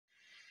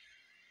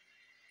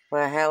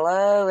Well,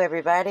 hello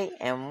everybody,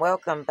 and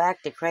welcome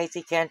back to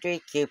Crazy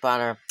Country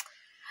Couponer.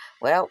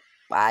 Well,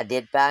 I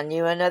did find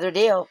you another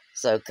deal,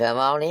 so come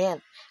on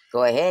in.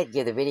 Go ahead,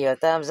 give the video a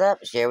thumbs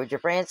up, share with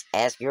your friends,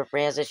 ask your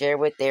friends to share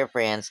with their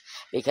friends,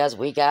 because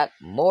we got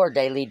more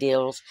daily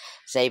deals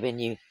saving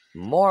you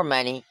more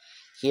money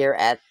here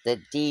at the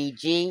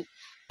DG,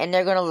 and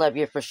they're going to love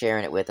you for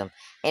sharing it with them.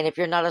 And if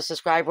you're not a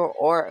subscriber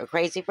or a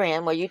crazy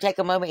friend, well, you take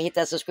a moment, hit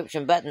that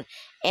subscription button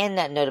and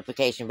that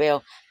notification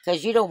bell,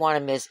 because you don't want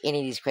to miss any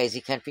of these Crazy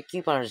Country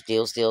Couponers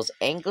deals, steals,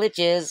 and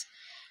glitches,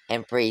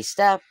 and free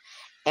stuff.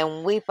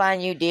 And we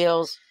find you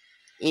deals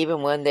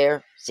even when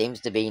there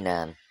seems to be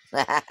none.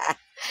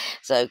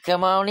 So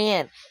come on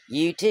in.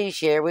 You too,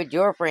 share with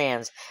your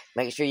friends.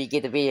 Make sure you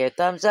give the video a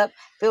thumbs up.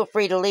 Feel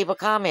free to leave a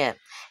comment.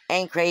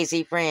 And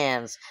crazy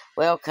friends,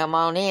 well, come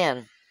on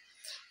in.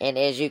 And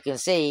as you can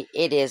see,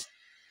 it is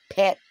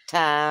pet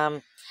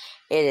time.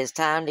 It is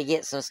time to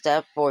get some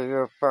stuff for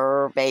your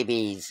fur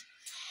babies.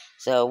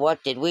 So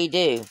what did we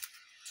do?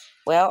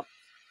 Well,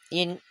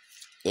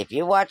 if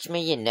you watch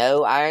me, you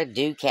know I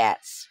do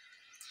cats.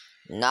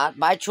 Not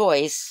by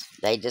choice.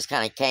 They just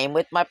kind of came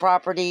with my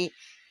property.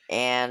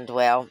 And,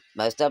 well,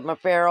 most of them are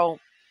feral.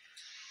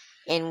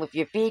 And if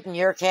you're feeding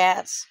your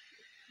cats,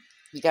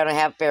 you're going to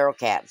have feral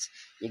cats.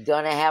 You're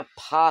going to have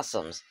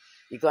possums.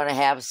 You're going to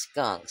have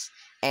skunks.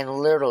 And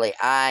literally,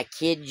 I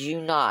kid you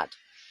not,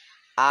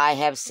 I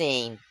have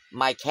seen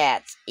my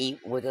cats eat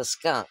with a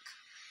skunk.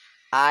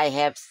 I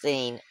have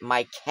seen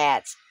my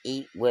cats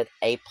eat with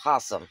a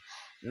possum.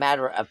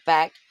 Matter of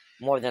fact,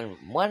 more than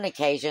one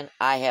occasion,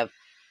 I have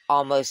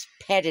almost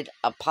petted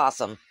a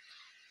possum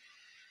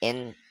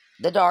in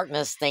the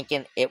darkness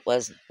thinking it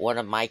was one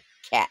of my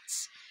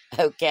cats.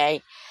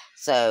 Okay?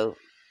 So,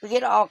 we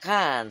get all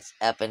kinds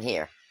up in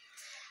here.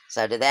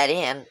 So, to that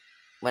end,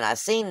 when I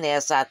seen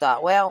this, I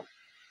thought, well,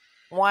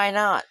 why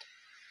not?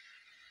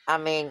 I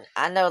mean,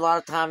 I know a lot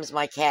of times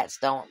my cats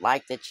don't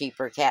like the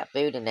cheaper cat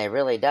food, and they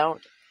really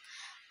don't.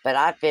 But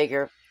I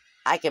figure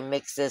I can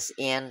mix this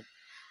in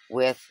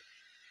with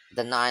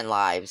the 9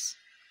 lives.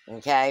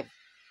 Okay?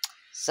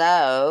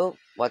 So,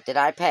 what did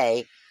I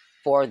pay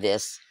for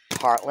this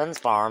Heartlands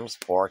Farms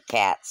for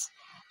cats?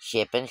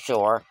 Ship and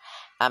shore,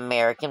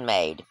 American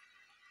made.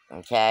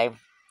 Okay?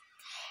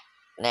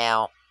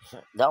 Now,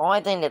 the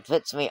only thing that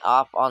puts me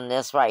off on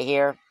this right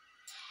here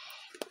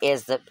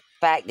is the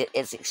fact that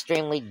it's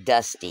extremely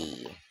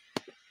dusty.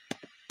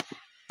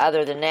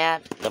 Other than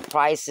that, the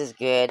price is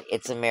good.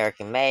 It's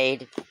American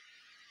made.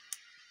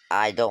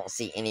 I don't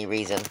see any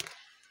reason.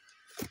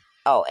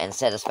 Oh, and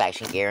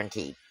satisfaction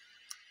guaranteed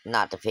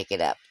not to pick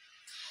it up.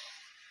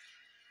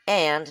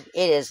 And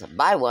it is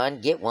buy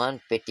one, get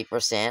one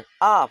 50%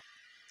 off.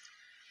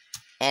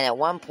 And at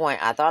one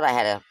point, I thought I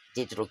had a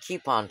digital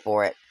coupon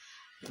for it.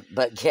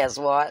 But guess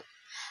what?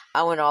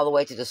 I went all the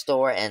way to the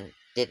store and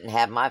didn't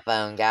have my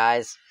phone,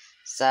 guys.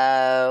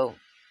 So,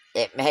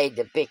 it made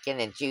the picking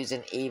and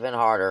choosing even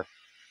harder.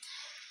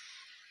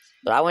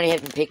 But I went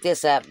ahead and picked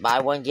this up. Buy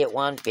one, get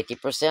one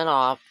 50%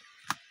 off.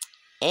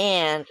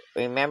 And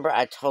remember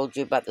I told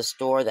you about the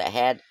store that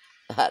had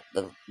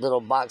the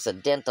little box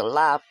of Dental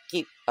Life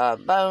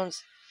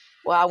bones?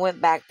 Well, I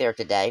went back there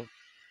today.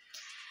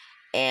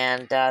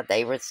 And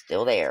they were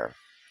still there.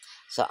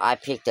 So I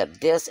picked up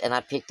this, and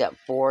I picked up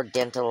 4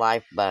 Dental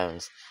Life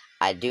bones.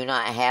 I do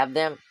not have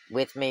them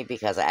with me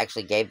because I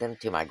actually gave them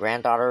to my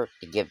granddaughter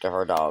to give to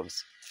her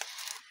dogs.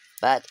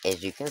 But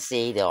as you can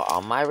see, they're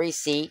on my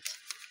receipt.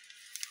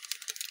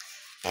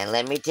 And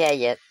let me tell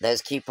you,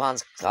 those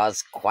coupons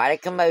caused quite a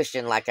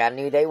commotion like I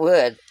knew they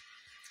would.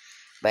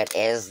 But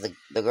as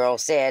the girl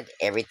said,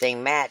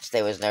 everything matched.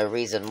 There was no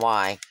reason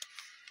why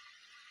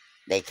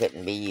they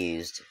couldn't be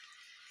used.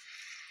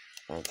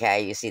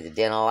 Okay, you see the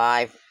Dental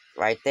Life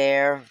right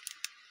there.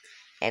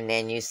 And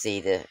then you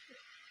see the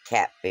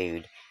cat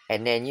food.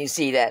 And then you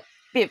see that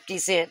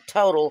 50-cent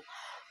total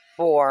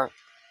for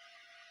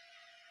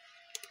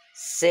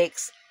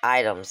 6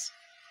 items.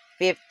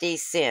 50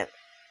 cents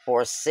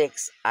for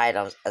 6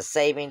 items. A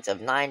savings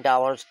of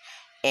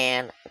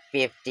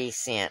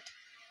 $9.50.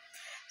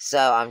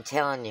 So I'm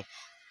telling you,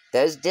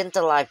 those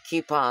Dental Life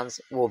coupons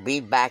will be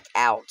back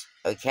out.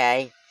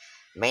 Okay?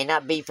 May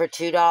not be for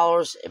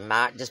 $2. It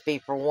might just be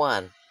for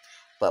 $1.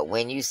 But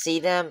when you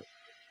see them,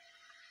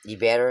 you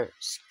better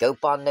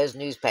scope on those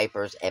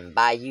newspapers and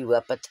buy you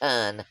up a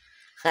ton.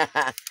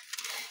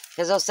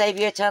 Because they'll save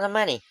you a ton of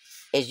money,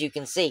 as you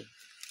can see.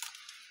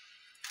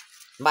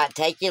 Might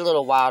take you a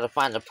little while to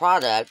find the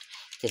product,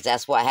 because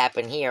that's what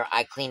happened here.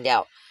 I cleaned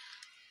out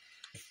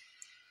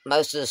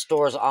most of the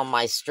stores on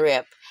my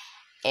strip,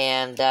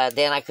 and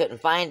then I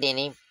couldn't find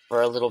any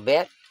for a little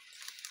bit.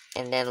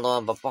 And then, lo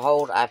and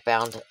behold, I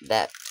found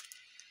that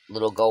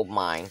little gold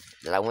mine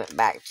that I went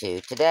back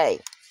to today.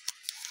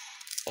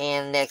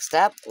 And next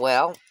up,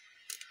 well,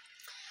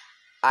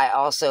 I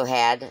also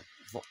had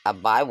a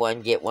buy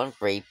one, get one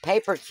free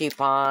paper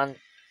coupon.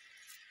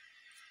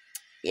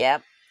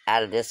 Yep,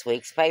 out of this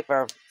week's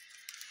paper.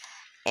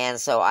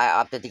 And so I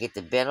opted to get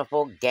the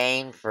Beneful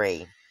Game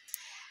Free.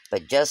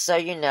 But just so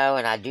you know,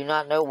 and I do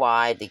not know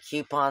why, the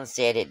coupon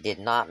said it did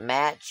not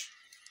match.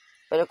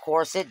 But of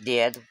course it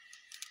did.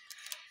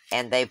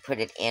 And they put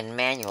it in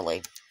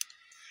manually.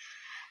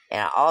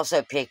 And I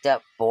also picked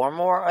up 4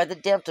 more of the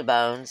dental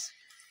bones.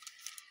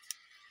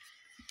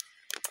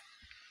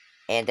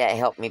 And that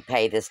helped me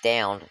pay this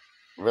down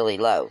really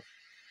low.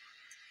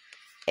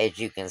 As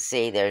you can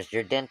see, there's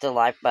your Dental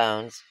Life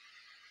bones.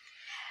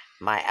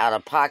 My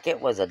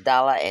out-of-pocket was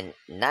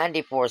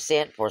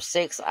 $1.94 for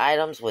 6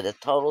 items with a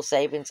total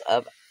savings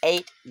of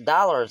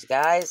 $8,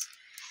 guys.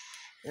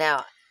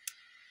 Now,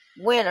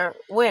 winner,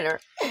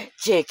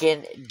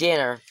 chicken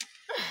dinner.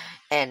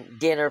 And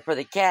dinner for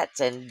the cats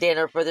and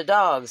dinner for the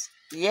dogs.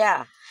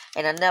 Yeah,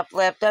 and enough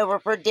left over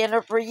for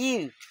dinner for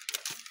you.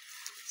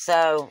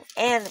 So,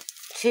 and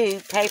 2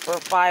 paper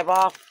 5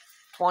 off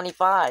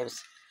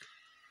 25s.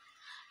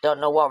 Don't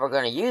know what we're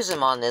going to use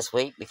them on this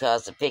week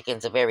because the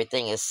pickings of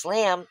everything is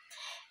slim,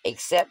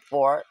 except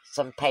for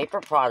some paper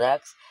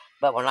products.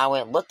 But when I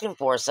went looking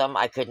for some,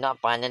 I could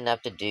not find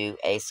enough to do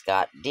a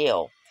Scott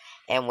deal.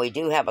 And we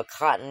do have a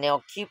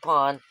Cottonelle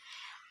coupon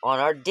on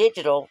our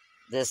digital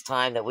this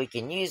time that we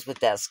can use with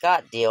that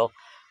Scott deal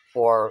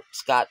for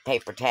Scott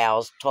paper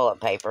towels, toilet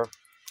paper,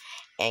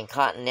 and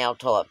Cottonelle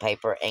toilet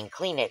paper, and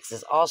Kleenex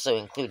is also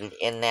included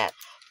in that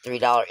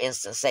 $3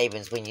 instant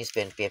savings when you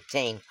spend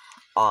 $15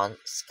 on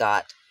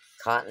Scott,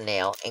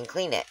 Cottonelle, and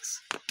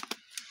Kleenex.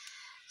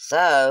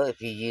 So,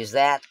 if you use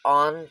that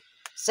on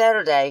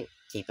Saturday,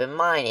 keep in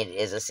mind it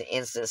is an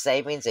instant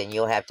savings and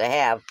you'll have to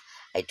have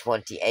a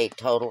 28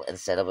 total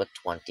instead of a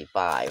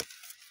 25.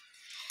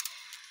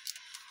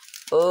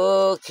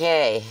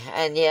 Okay,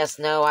 and yes,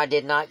 no, I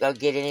did not go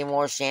get any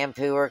more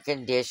shampoo or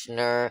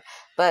conditioner,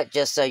 but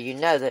just so you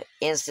know, the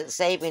instant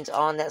savings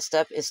on that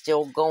stuff is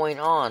still going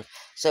on.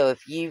 So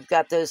if you've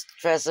got those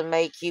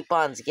Tresemme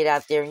coupons, get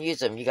out there and use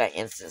them. You got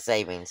instant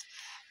savings.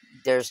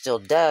 There's still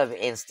Dove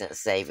instant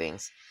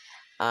savings.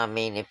 I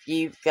mean, if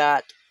you've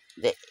got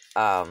the,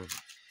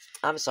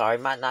 I'm sorry,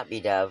 might not be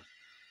Dove.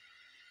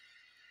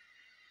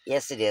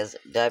 Yes, it is,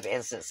 Dove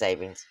instant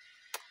savings.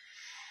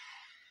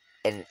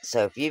 And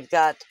so if you've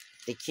got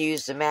the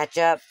cues to match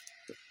up,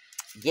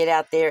 get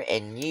out there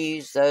and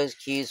use those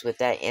cues with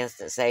that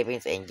instant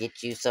savings and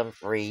get you some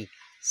free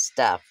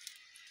stuff.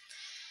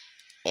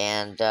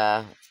 And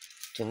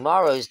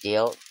tomorrow's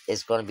deal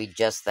is going to be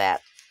just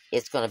that.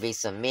 It's going to be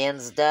some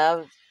men's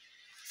Dove.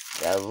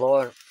 The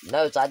Lord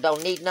knows I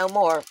don't need no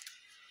more.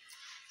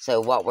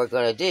 So what we're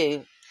going to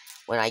do,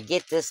 when I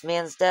get this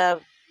men's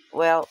Dove,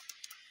 well,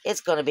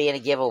 it's going to be in a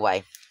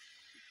giveaway.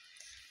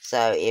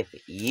 So if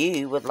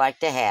you would like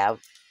to have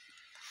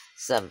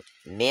some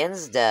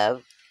men's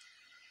Dove,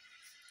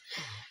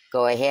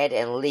 go ahead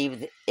and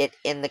leave it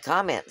in the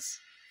comments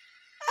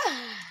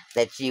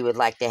that you would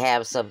like to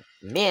have some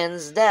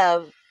men's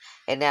Dove.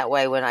 And that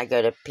way when I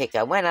go to pick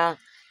a winner,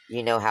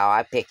 you know how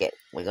I pick it.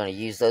 We're going to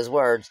use those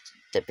words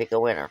to pick a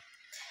winner.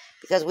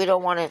 Because we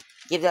don't want to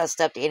give that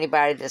stuff to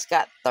anybody that's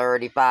got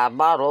 35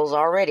 bottles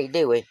already,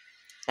 do we?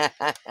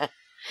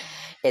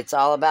 It's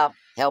all about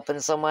helping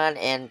someone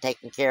and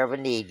taking care of a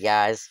need,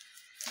 guys.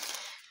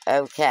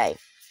 Okay.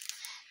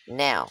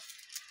 Now,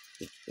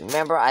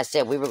 remember I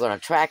said we were going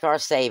to track our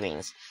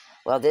savings.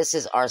 Well, this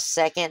is our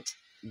second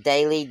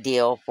daily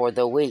deal for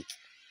the week.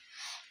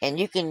 And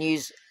you can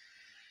use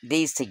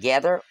these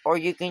together or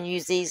you can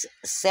use these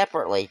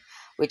separately.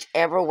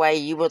 Whichever way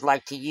you would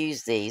like to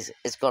use these,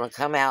 it's going to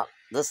come out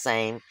the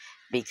same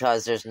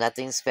because there's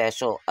nothing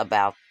special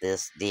about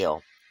this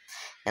deal.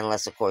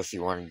 Unless, of course,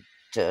 you wanted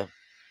to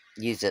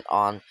use it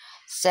on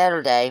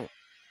Saturday.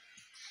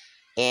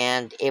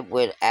 And it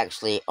would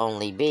actually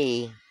only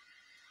be,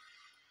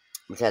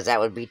 because that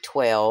would be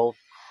 12,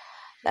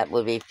 that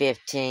would be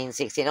 15,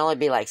 16, only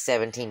be like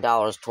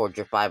 $17 towards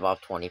your 5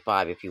 off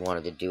 25 if you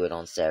wanted to do it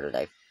on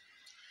Saturday.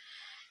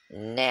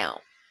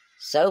 Now,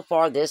 so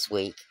far this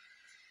week,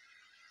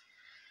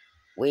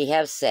 we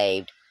have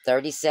saved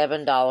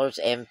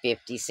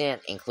 $37.50,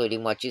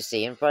 including what you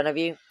see in front of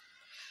you.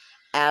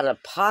 Out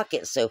of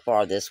pocket so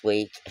far this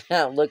week,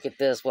 look at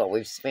this, what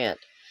we've spent.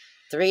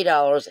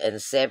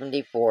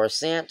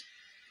 $3.74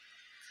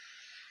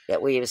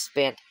 that we have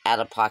spent out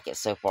of pocket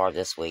so far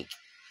this week.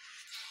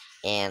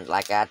 And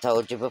like I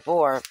told you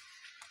before,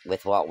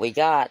 with what we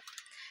got,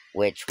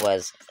 which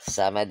was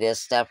some of this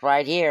stuff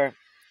right here.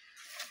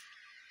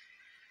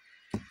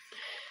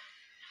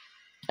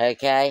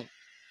 Okay,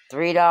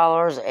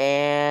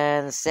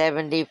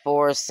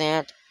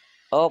 $3.74.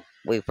 Oh,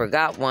 we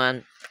forgot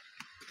one.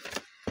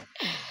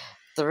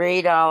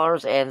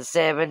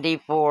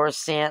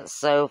 $3.74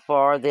 so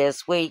far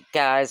this week,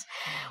 guys.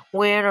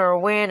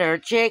 Winner,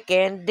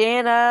 chicken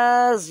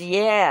dinners.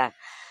 Yeah.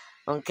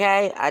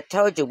 Okay, I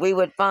told you we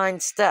would find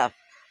stuff.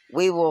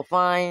 We will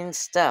find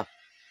stuff.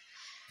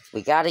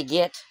 We got to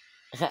get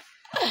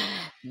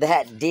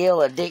that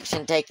deal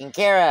addiction taken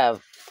care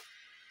of.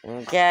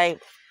 Okay.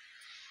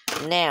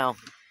 Now,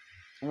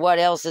 what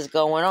else is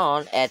going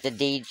on at the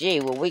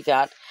DG? Well, we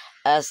got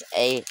us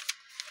a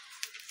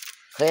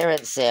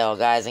clearance sale,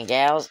 guys and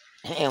gals,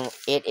 and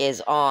it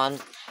is on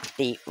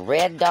the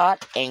red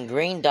dot and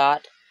green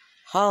dot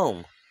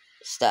home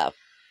stuff.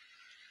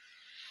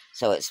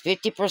 So it's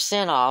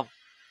 50% off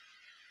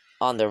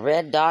on the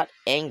red dot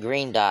and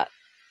green dot.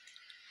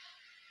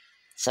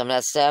 Some of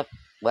that stuff,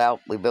 well,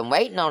 we've been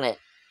waiting on it.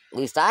 At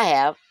least I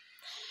have.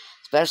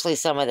 Especially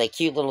some of the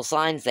cute little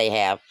signs they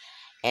have.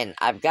 And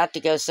I've got to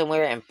go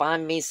somewhere and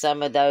find me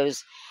some of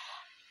those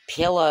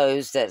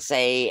pillows that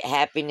say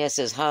happiness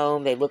is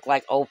home. They look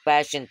like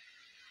old-fashioned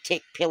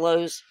tick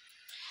pillows.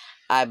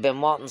 I've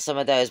been wanting some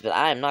of those, but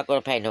I am not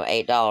going to pay no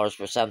 $8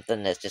 for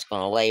something that's just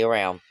going to lay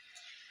around.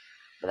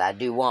 But I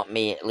do want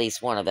me at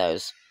least one of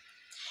those.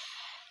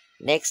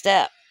 Next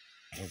up,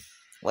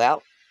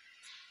 well,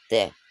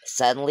 the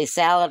Suddenly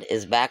Salad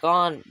is back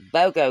on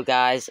BOGO,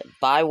 guys.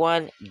 Buy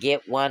one,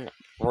 get one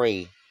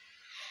free.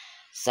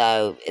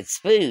 So, it's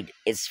food.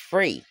 It's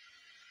free.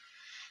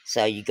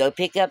 So, you go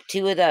pick up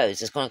 2 of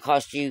those. It's going to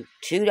cost you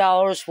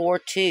 $2 for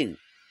 2.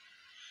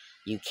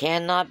 You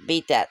cannot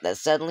beat that. That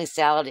Suddenly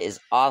Salad is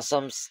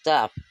awesome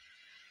stuff.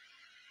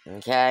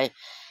 Okay?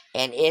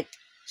 And it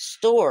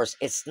stores.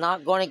 It's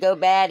not going to go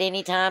bad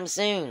anytime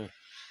soon.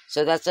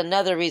 So that's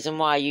another reason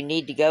why you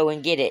need to go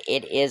and get it.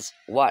 It is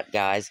what,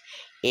 guys?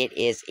 It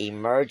is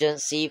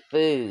emergency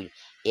food.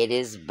 It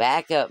is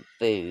backup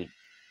food.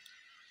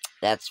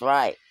 That's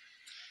right.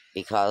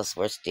 Because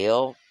we're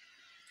still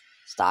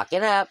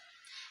stocking up.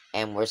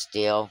 And we're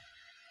still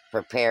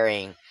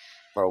preparing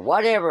for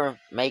whatever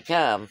may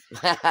come.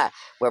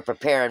 We're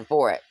preparing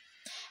for it.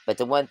 But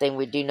the one thing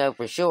we do know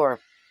for sure,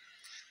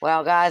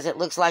 well, guys, it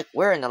looks like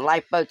we're in the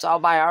lifeboats all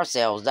by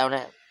ourselves, don't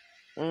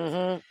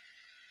it?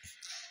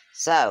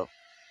 So,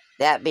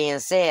 that being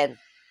said,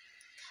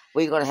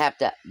 we're going to have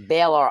to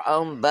bail our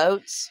own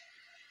boats,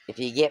 if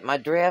you get my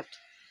drift.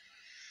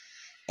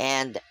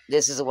 And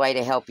this is a way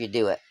to help you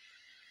do it.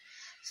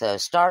 So,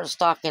 start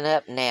stocking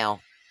up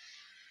now.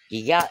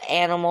 You got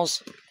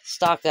animals,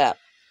 stock up.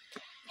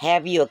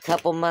 Have you a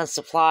couple months'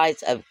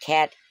 supplies of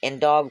cat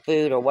and dog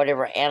food or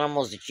whatever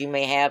animals that you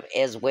may have,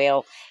 as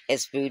well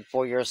as food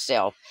for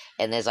yourself.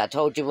 And as I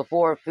told you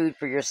before, food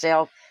for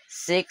yourself,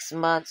 6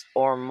 months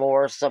or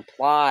more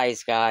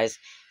supplies, guys.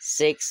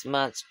 6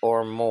 months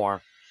or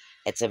more.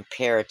 It's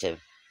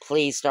imperative.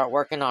 Please start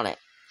working on it.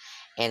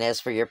 And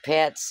as for your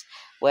pets,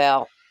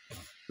 well,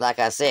 like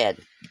I said,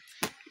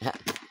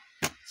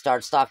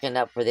 start stocking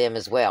up for them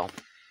as well.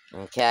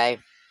 Okay?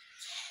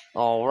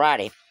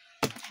 Alrighty.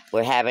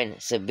 We're having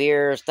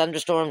severe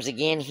thunderstorms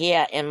again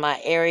here in my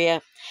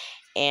area.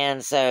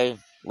 And so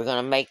we're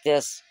going to make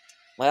this,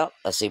 well,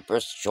 a super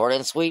short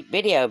and sweet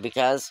video,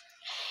 because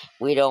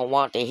we don't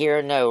want to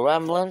hear no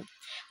rumbling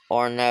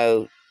or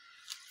no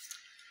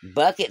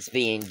buckets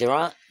being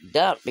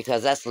dumped,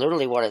 because that's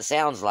literally what it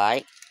sounds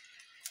like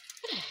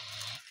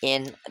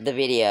in the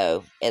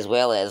video, as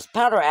well as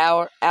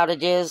power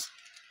outages,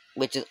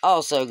 which is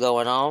also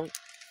going on.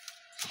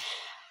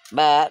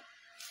 But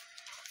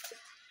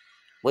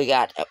we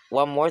got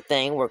one more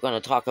thing we're going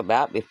to talk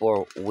about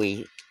before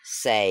we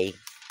say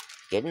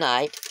good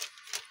night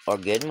or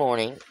good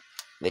morning,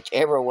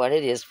 whichever one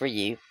it is for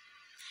you.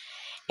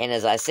 And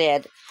as I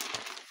said,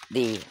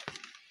 the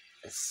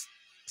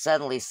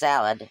Suddenly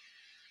Salad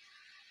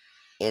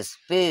is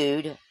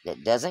food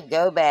that doesn't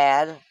go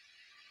bad,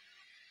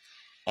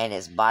 and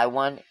it's buy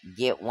one,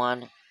 get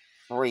one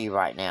free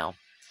right now.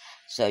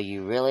 So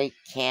you really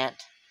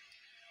can't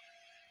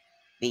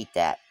beat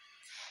that.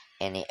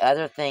 And the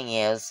other thing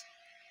is,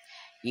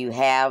 you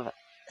have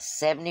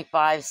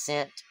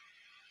 75%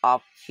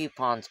 off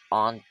coupons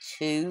on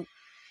 2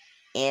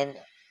 in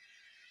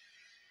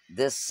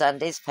this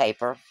Sunday's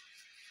paper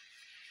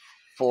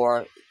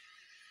for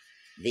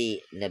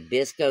the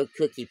Nabisco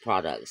cookie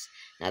products.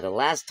 Now, the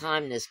last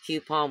time this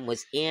coupon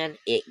was in,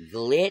 it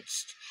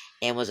glitched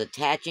and was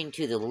attaching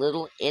to the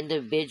little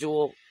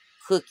individual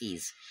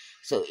cookies.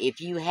 So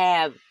if you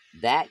have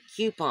that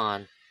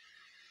coupon,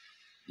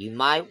 you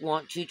might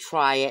want to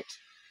try it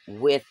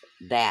with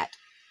that.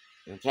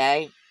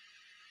 Okay?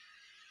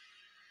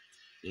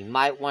 You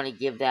might want to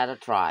give that a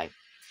try.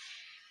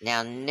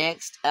 Now,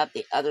 next up,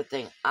 the other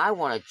thing I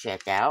want to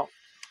check out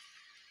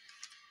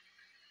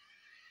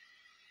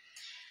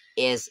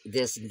is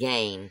this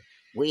game.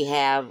 We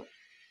have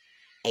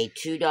a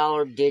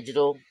 $2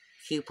 digital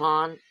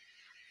coupon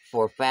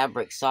for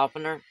fabric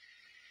softener.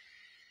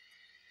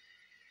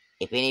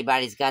 If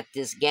anybody's got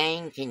this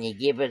game, can you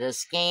give it a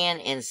scan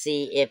and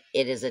see if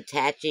it is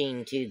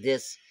attaching to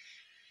this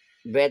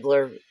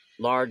regular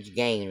large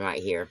game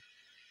right here?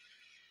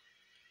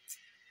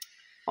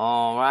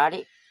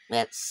 Alrighty,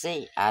 let's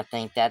see. I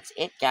think that's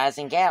it, guys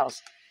and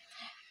gals.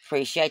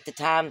 Appreciate the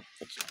time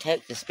that you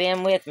took to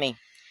spend with me.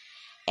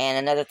 And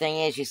another thing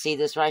is, you see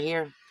this right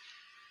here?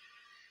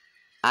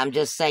 I'm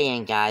just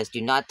saying, guys,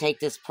 do not take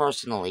this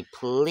personally.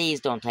 Please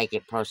don't take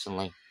it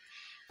personally.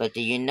 But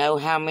do you know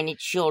how many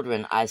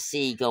children I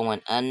see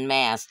going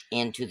unmasked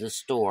into the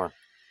store?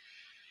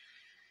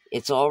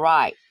 It's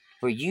alright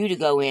for you to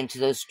go into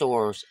those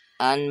stores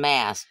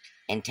unmasked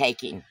and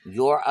taking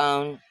your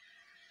own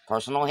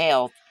personal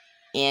health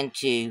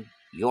into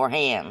your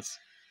hands.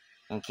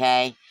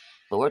 Okay?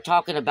 But we're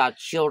talking about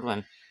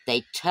children.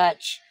 They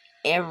touch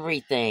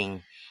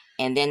everything.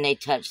 and then they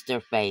touch their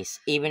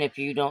face. Even if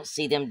you don't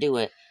see them do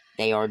it,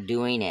 they are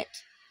doing it.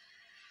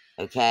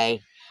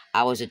 Okay?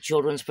 I was a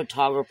children's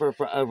photographer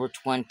for over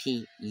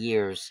 20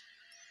 years.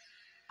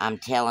 I'm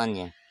telling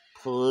you,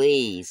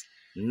 please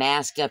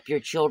mask up your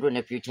children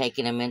if you're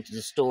taking them into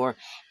the store.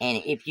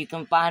 And if you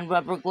can find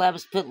rubber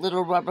gloves, put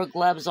little rubber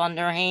gloves on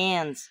their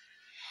hands.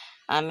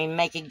 I mean,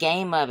 make a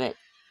game of it.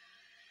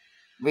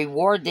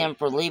 Reward them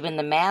for leaving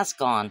the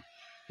mask on.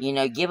 You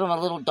know, give them a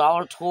little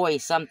dollar toy,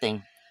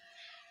 something.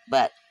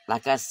 But,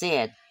 like I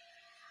said,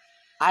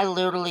 I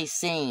literally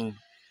seen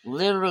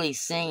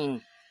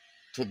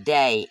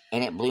today,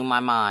 and it blew my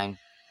mind,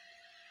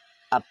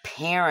 a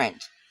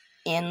parent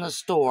in the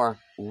store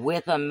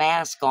with a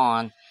mask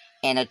on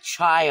and a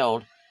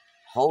child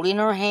holding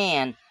her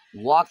hand,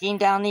 walking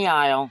down the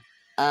aisle,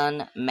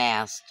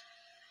 unmasked.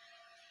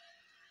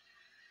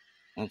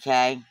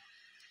 Okay?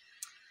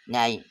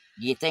 Now,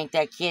 you think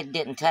that kid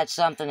didn't touch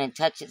something and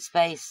touch its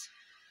face?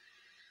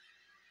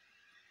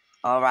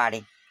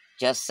 Alrighty.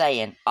 Just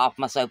saying. Off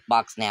my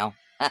soapbox now.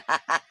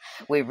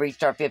 We've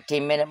reached our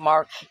 15-minute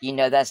mark. You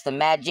know that's the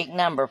magic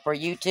number for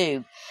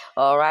YouTube.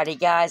 Alrighty,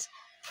 guys.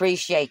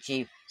 Appreciate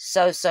you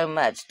so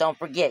much. Don't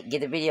forget,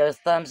 give the video a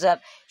thumbs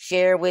up.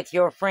 Share with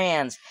your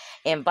friends.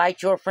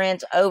 Invite your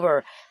friends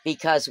over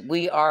because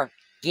we are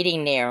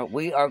getting there.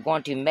 We are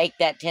going to make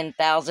that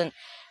 10,000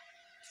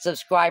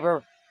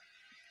 subscriber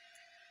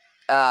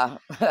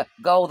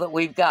goal that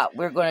we've got.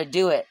 We're going to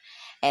do it.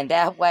 And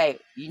that way,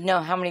 you know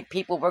how many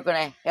people we're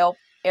going to help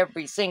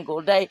every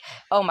single day.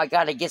 Oh my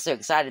God, I get so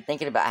excited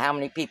thinking about how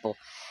many people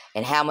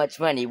and how much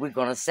money we're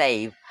going to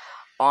save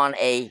on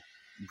a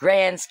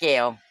grand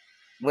scale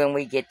when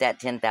we get that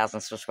 10,000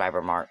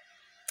 subscriber mark.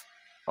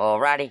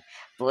 Alrighty,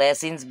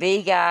 blessings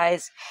be,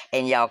 guys.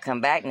 And y'all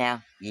come back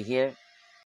now. You hear?